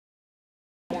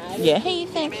Yeah, hey,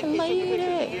 thanks,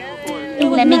 lady.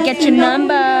 Let me get your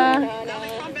number.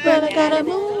 But I gotta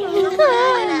move.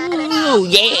 Oh,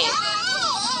 yeah.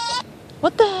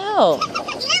 What the hell?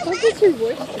 What is your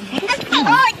voice?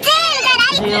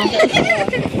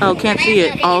 Oh, can't see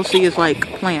it. All I see is like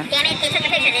plants.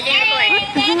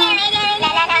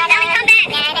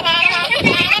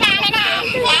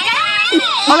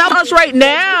 Oh, that's us right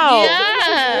now.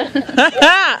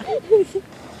 Yeah.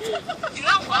 You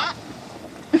know what?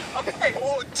 Okay.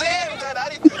 Oh, damn, Dad, I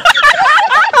didn't.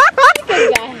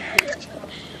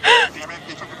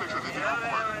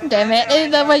 Damn it,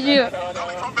 is that what you? Oh,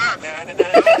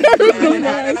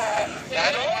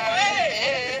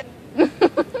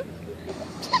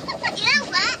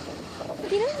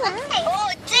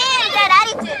 damn, Dad, I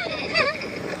didn't.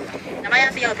 Nobody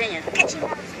else see your opinion.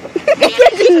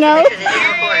 You know?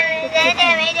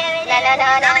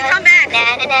 Come back.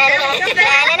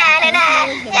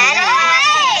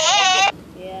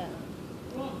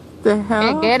 The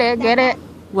hell? Get it.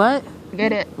 What?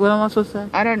 Get it. What am I supposed to say?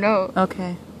 I don't know.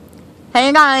 Okay.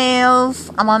 Hey guys,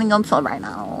 I'm on YouTube right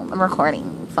now. I'm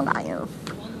recording. So guys.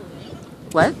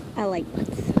 What? I like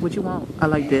butts. What you want? I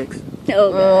like dicks.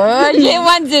 Oh, she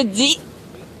wants a D.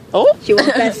 Oh? She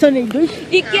wants that son en English.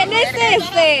 ¿Y quién es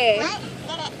este?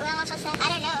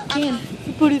 ¿Quién?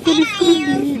 Por eso le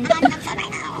escribí.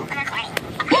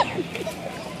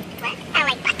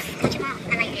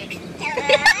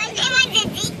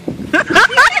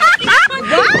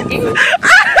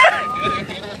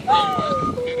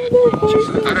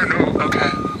 I don't know,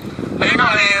 okay. Hey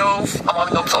guys, I'm on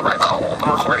YouTube right now.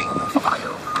 I'm recording.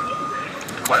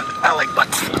 What? I like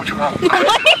butts. What you want? I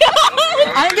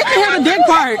didn't get to hear the dick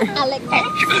part. I like that.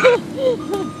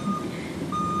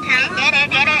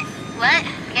 Get it? What?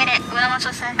 Get it? What am I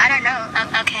supposed to say? I don't know.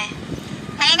 Okay.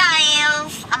 Hey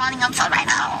guys, I'm on YouTube right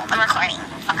now. I'm recording.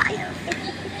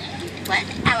 What?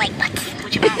 I like butts.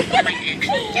 What you want? I like dicks.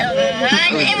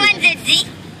 It wants a dick.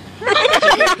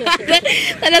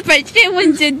 That's right. She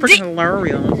wants a D. Freaking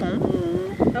hilarious.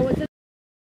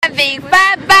 Big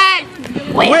bad bad.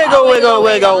 Wiggle, wiggle,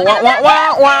 wiggle. Wow, wow,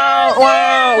 wow, wow,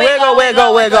 wow. Wiggle,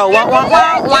 wiggle, wiggle. Wow, wow,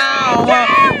 wow, wow, wow.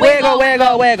 Wiggle,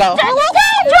 wiggle, wiggle.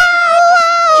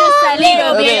 Just a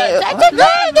little bit.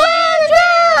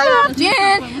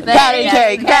 Patty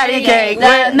cake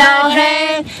with no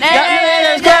hand.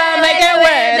 Nothing come make it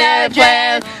with a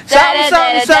plan.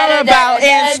 Something about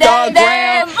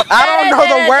Instagram. I don't know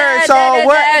the words, so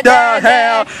what the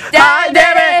hell? Hi,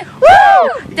 damn it.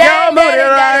 Woo! Don't move it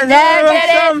right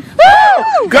now. Woo!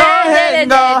 Go ahead and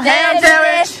go ham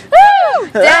sandwich.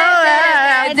 Woo!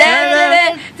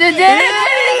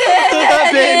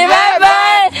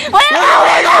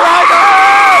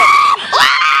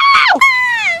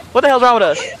 What the hell's wrong with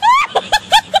us?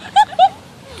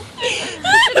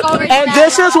 And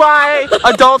this is why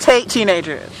adults hate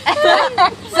teenagers.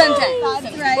 Sometimes.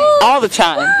 That's right. All the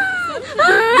time. What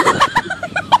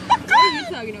are you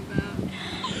talking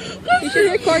about? You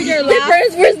should record your laugh. The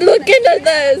first was looking at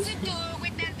this.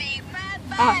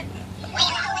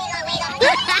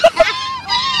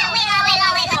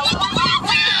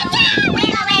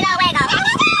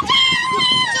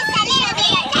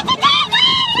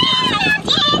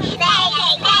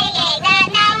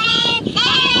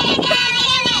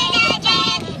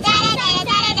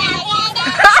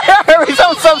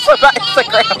 Some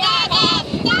Instagram.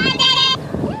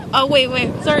 Oh wait.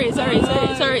 Sorry.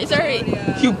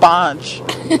 You bunch.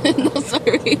 No,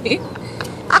 sorry.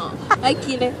 I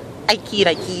kid.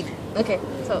 Okay,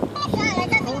 so.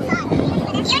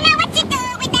 You know what to do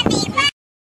with the beef.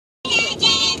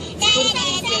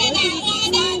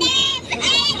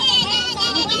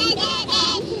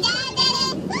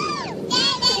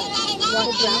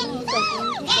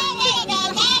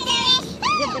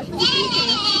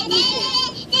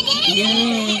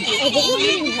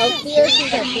 Healthier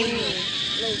since I've been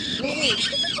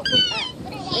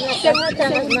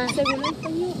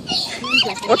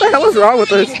What the hell is wrong with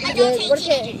this?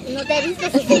 Porque no te viste,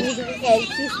 eso significa que él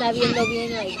sí está viendo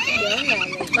bien, like, ¿qué onda?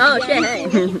 Oh, shit, hey.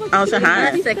 Oh, say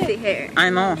hi. That's sexy hair. I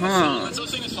know, huh?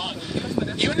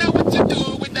 You know what to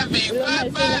do with the beef. What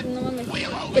the fuck?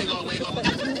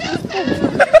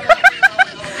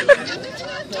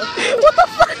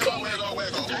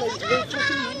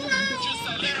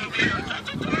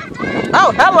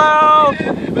 Oh, hello!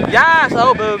 Yes!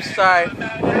 Oh, boobs, sorry.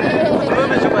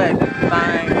 Move it away.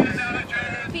 Fine.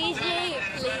 PG,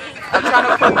 please. I'm trying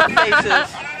to put faces.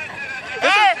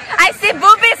 Hey, I see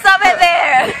boobies over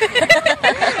there.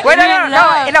 Wait,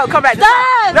 no, come back.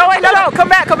 Stop! No, wait, no, come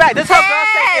back. This is how girls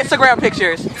take Instagram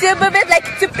pictures. Two boobies like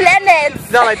two planets.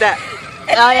 Not like that.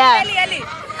 Oh, yeah.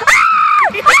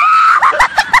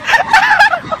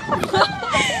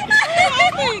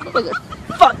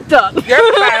 fucked up.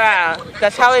 You're fat.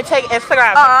 That's how they take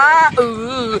Instagram.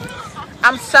 Ooh.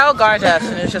 I'm so gorgeous,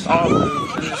 and it's just all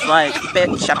boobs. And it's like,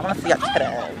 bitch, I don't want to see your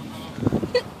titties.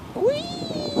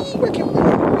 Wee! Look at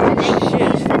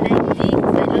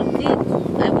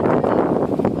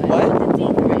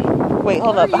What? Wait,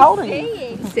 hold up. How old are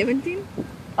you? 17?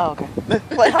 Oh, okay.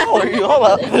 Wait, how old are you? Hold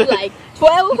up. Like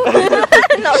 12? No,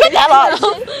 shut that up.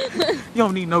 You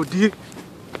don't need no dick.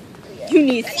 You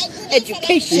need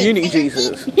education. You need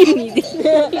Jesus. You need it.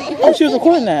 Oh, she was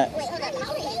recording that.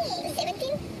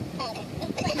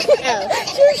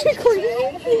 She was recording.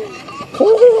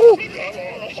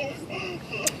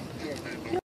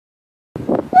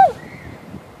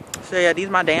 So yeah, these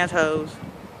my dance hoes.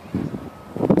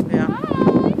 Yeah.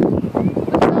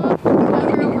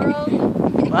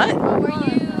 What? How are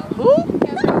you? Who?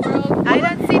 I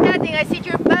don't see nothing. I see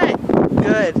your butt.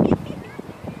 Good.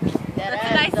 That's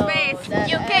a nice face.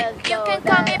 You can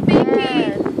call me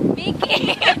Vicky. Vicky.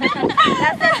 La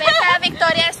cerveza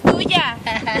Victoria es tuya.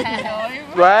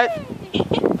 What?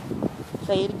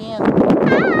 Say it again.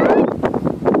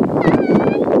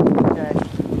 Okay.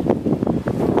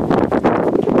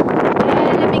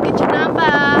 Let me get your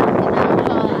number.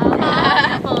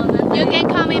 You can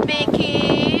call me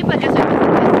Vicky because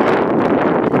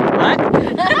What?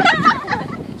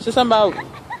 Say something about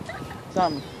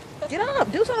something. Get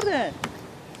up, do something.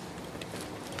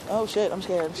 Oh shit, I'm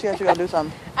scared. She actually gotta do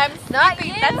something. I'm not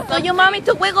you. So you want me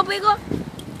to wiggle, wiggle?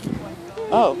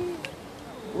 Oh.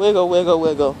 Wiggle, wiggle,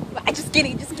 wiggle. Just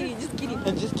kidding, just kidding, just kidding.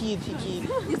 And just kid.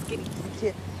 Just kidding.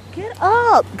 Get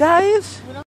up, guys.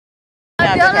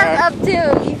 Yeah, Viona's up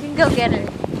too. You can go get her.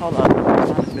 Hold up.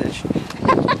 Bitch.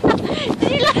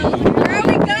 Where are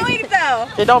we going though?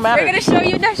 It don't matter. We're gonna show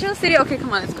you National City. Okay,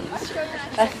 come on, let's go.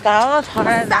 Estamos on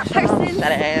National City.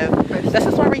 This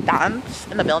is where we dance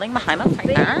in the building behind us right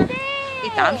there. We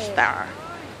dance there.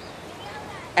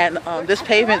 And this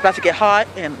pavement's about to get hot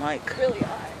in like Really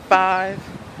hot. 5,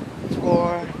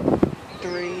 4,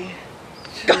 3,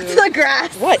 2. Go to the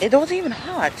grass. What? It wasn't even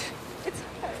hot. It's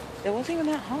hot. It wasn't even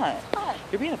that hot.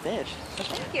 You're being a bitch. That's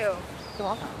right. Thank you. You're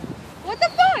welcome. What the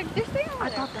fuck? They're staying over I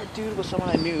there. thought that dude was someone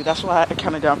I knew. That's why I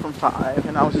counted down from 5,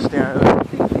 and I was just there.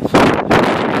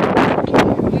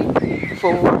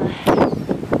 4.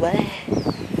 What?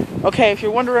 Okay, if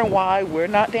you're wondering why we're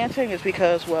not dancing, it's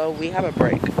because, well, we have a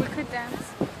break. We could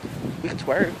dance. We could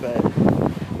twerk, but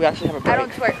we actually have a break. I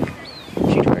don't twerk.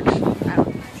 She twerks. I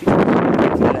don't. She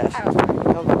twerks. That ass. I don't.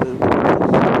 That was a boob.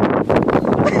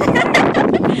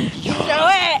 Show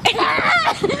it.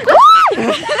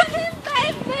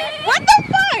 What the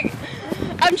fuck?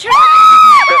 I'm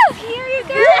trying. Here you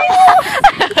guys.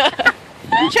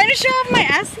 I'm trying to show off my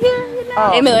ass here. You know?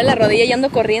 Oh. Me duele la rodilla y ando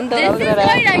corriendo. This is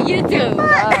going on YouTube.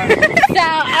 So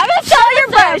I'm gonna show your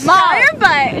butt. Show your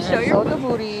butt. Show your Show the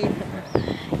booty.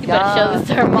 You better show this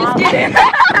to her mom.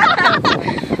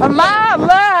 Mom,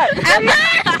 look!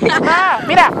 Mom,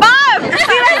 mira! Mom,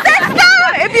 si ves esto,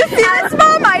 if you see this,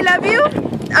 mom, I love you.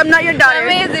 I'm not your daughter.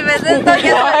 Mami, si ves esto,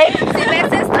 ya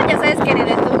sabes que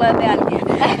eres tu madre de alguien.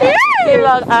 Hey,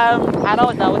 look, I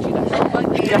don't know what you just said.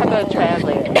 You have to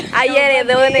translate it. Ayer,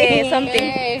 doing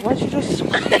something. Why'd you just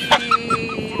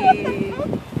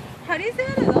How do you say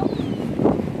it?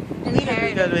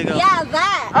 There we go. Yeah,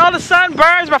 that. Oh, the sun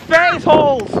burns my face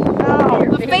holes.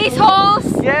 No. Face holes.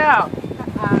 Yeah.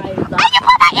 Oh, you put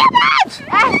my earbuds!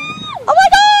 Oh my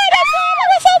god, that's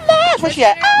so much. Where's she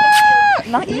at? Ah,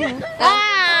 not you.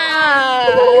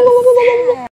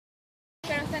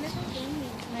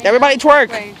 Everybody twerk.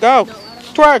 Go.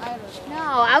 Twerk. No,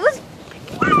 I was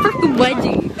freaking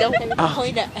wedgie. Don't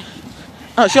point at.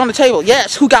 Oh, she on the table.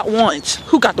 Yes. Who got ones?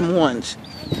 Who got them ones?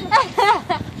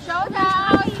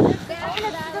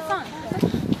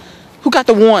 Who got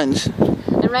the ones?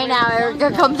 And right now,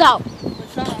 Erica comes out.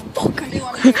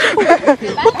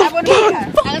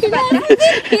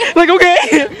 Like,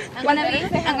 okay. I'm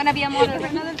gonna be a model.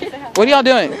 What are y'all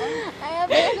doing?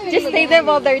 Just stay there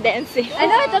while they're dancing. I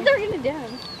know, I thought they were gonna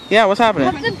dance. Yeah, what's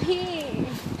happening? The pee.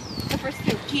 The first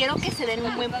two. Quiero que se den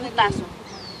un buen putazo.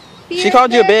 She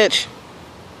called you a bitch.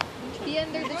 Be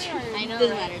under the tree. I know.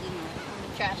 Doesn't matter.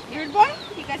 Trash. Rude boy?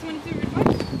 You guys want to do rude boy?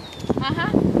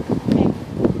 Uh-huh.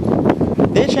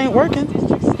 Bitch ain't working.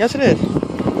 Yes, it is.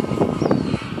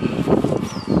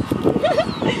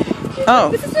 Oh.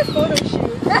 This is a photo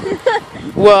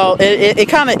shoot. Well, it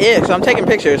kind of is. I'm taking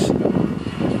pictures.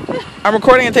 I'm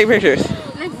recording and taking pictures.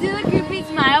 Let's do the creepy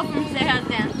smile from Seja's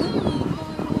dance.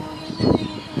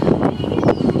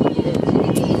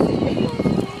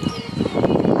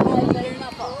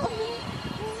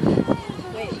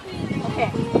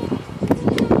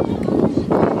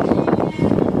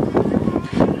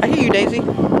 I hear you, Daisy.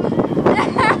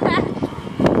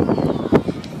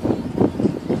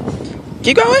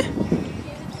 Keep going.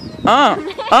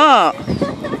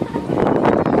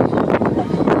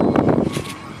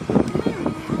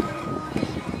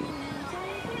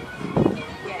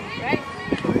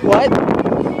 What?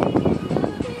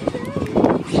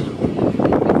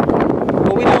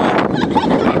 What we doing?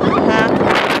 Huh?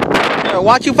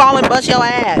 Watch you fall and bust your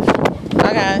ass.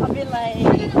 Okay. I'll be like,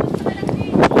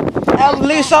 At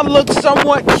least I look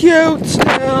somewhat cute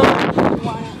still.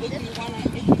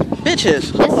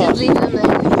 Bitches. Just to leave them there.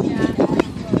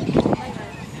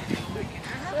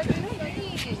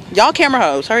 Y'all camera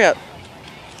hoes, hurry up.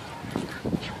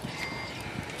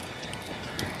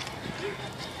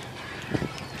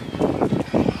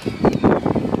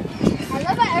 I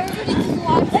love how everybody just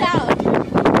walks out.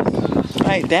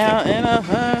 Right down in a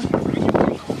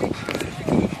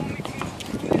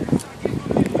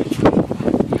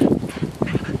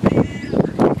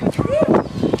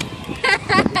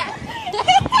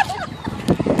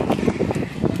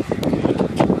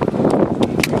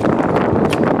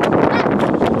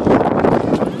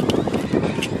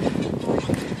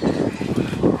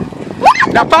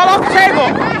Now fall off the table.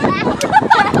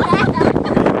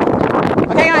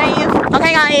 Okay, guys.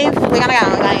 Okay, guys. We gotta go,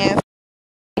 guys.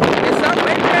 It's up,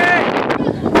 baby.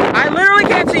 I literally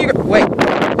can't see you. Wait.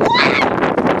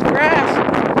 Grass.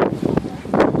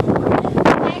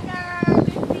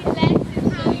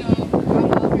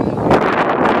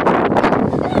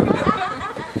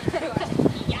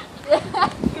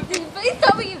 Please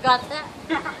tell me you got that.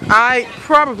 I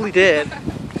probably did.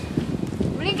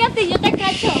 Bríncate, yo te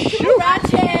cacho. Yo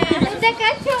te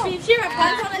cacho. Pinche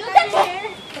Rapunzel, yo te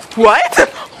cacho. What?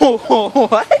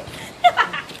 What?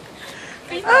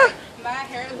 my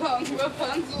hair long,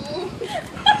 Rapunzel.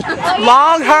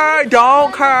 Long hair,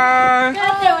 don't care.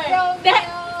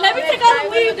 Let me take out the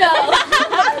weave though.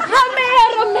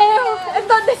 Romeo, ¿en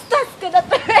dónde estás? Que no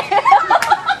te veo.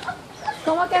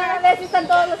 ¿Cómo que no ves si están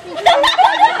todos los hijos?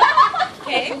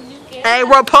 Hey,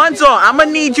 Rapunzel, I'm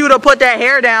gonna need you to put that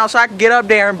hair down so I can get up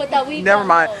there and. Put that weave Never on.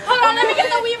 mind. Hold on, let me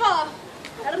get the weave off.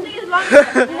 I don't think it's long.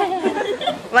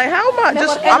 Like, how am I?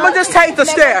 I'm gonna just take the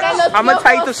steps. I'm gonna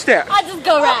take the steps. I'll just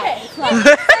go right.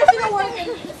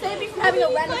 Save me from having a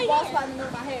random ball spot in the middle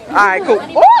of my hair. All right, cool.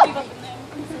 Ooh.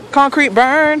 Concrete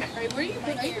burn.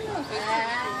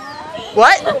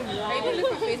 What?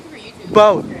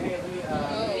 Both.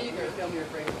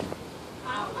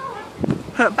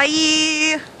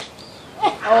 Bye.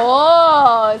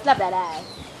 Oh, it's not badass.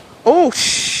 Oh,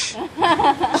 shh.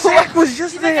 What was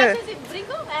just there?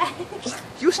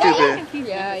 You stupid.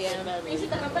 Yeah.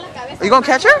 Are you gonna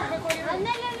catch her?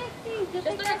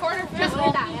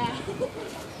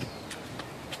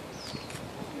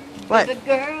 What? The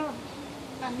girl.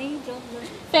 I need your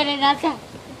Serenata.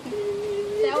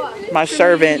 My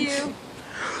servant.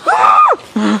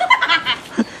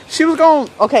 She was going.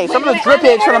 Okay, some of the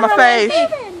drippage from my face.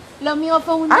 Lo mío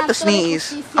fue un I have to acto de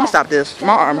sneeze. I'm justicia. gonna stop this.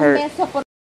 My arm hurt. Un beso por-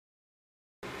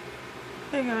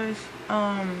 Hey guys.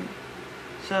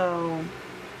 So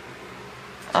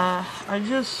I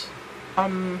just what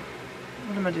am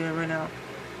I doing right now?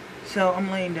 So I'm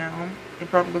laying down.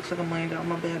 It probably looks like I'm laying down.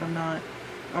 My bad, I'm not.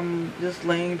 I'm just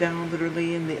laying down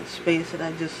literally in the space that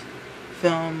I just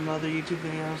filmed other YouTube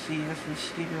videos. See, that's this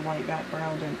stupid white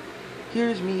background, and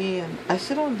here's me, and I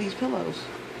sit on these pillows.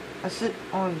 I sit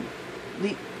on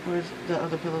the, where's the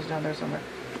other pillows down there somewhere?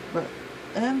 But,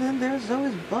 and then there's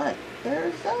Zoe's butt.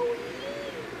 There's Zoe.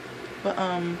 But,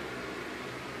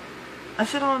 I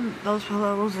sit on those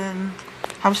pillows and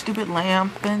have a stupid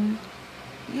lamp, and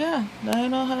yeah, I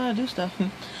know how to do stuff.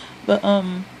 But,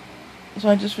 so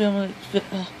I just I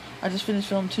just finished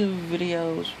filming 2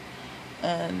 videos,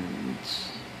 and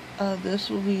this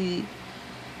will be,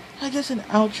 I guess, an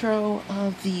outro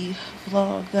of the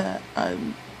vlog that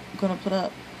I'm gonna put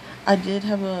up. I did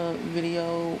have a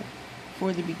video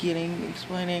for the beginning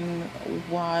explaining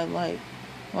why, like,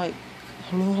 I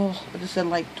just said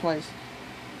like twice,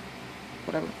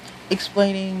 whatever,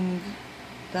 explaining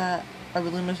that I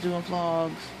really miss doing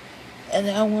vlogs, and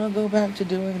then I want to go back to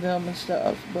doing them and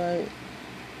stuff, but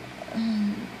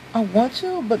I want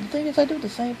to, but the thing is, I do the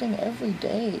same thing every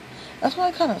day. That's why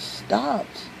I kind of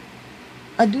stopped.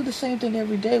 I do the same thing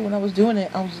every day. When I was doing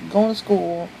it, I was going to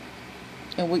school,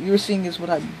 and what you're seeing is what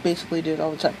I basically did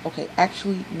all the time. Okay,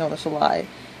 actually, no, that's a lie.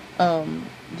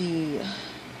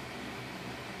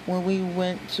 When we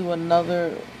went to a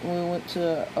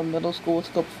middle school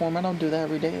to go perform, I don't do that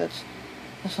every day. That's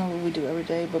not what we do every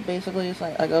day. But basically, it's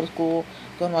like I go to school,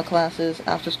 go to my classes.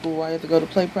 After school, I have to go to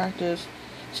play practice,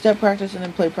 step practice, and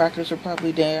then play practice, or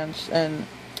probably dance. And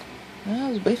it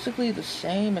was basically the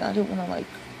same. And I didn't want to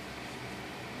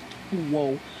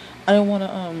I didn't want to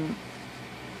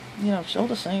you know, show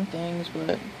the same things,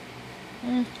 but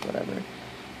whatever.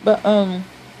 But I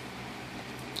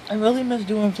really miss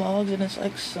doing vlogs, and it's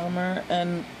like summer,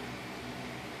 and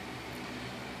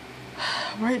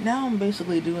right now I'm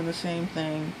basically doing the same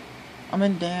thing. I'm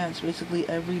in dance basically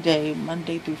every day,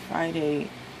 Monday through Friday,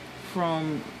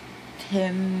 from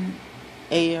 10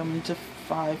 a.m. to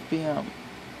 5 p.m.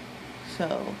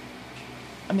 So,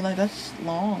 I mean, like, that's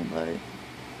long, but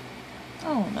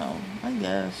I don't know. I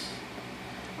guess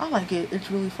I like it. It's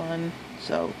really fun.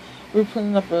 So, we're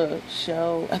putting up a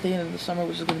show at the end of the summer,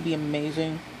 which is going to be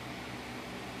amazing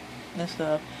and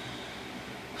stuff.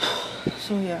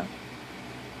 So, yeah.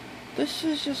 This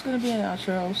is just going to be an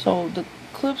outro. So, the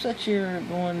clips that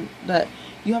that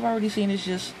you have already seen is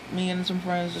just me and some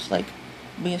friends just, like,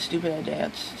 being stupid at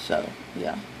dance. So,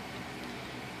 yeah.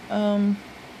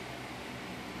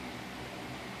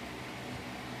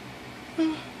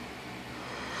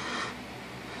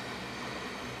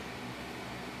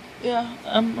 Yeah,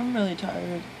 I'm really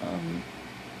tired.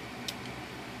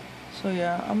 So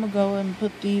yeah, I'm gonna go and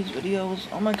put these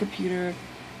videos on my computer,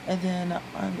 and then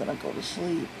I'm gonna go to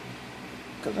sleep,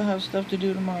 because I have stuff to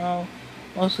do tomorrow,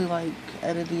 mostly like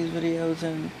edit these videos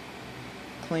and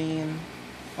clean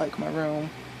like my room.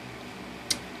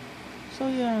 So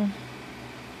yeah,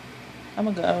 I'm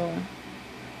gonna go.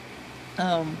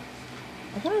 I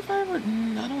wonder if I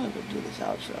don't ever do this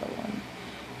outro one.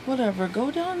 Whatever,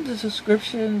 go down the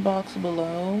description box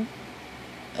below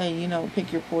and, you know,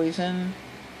 pick your poison.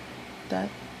 That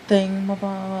thing, my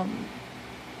mom.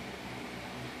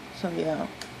 So yeah,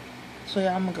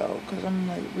 I'm gonna go, because I'm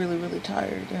like really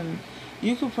tired, and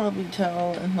you could probably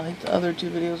tell in like the other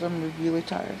two videos I'm really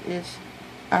tired. It's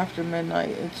after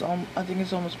midnight. I think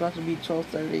it's almost about to be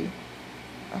 12:30.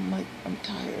 I'm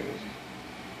tired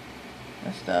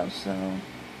and stuff, so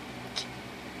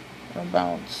I'll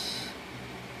bounce.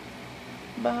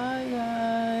 Bye,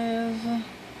 guys.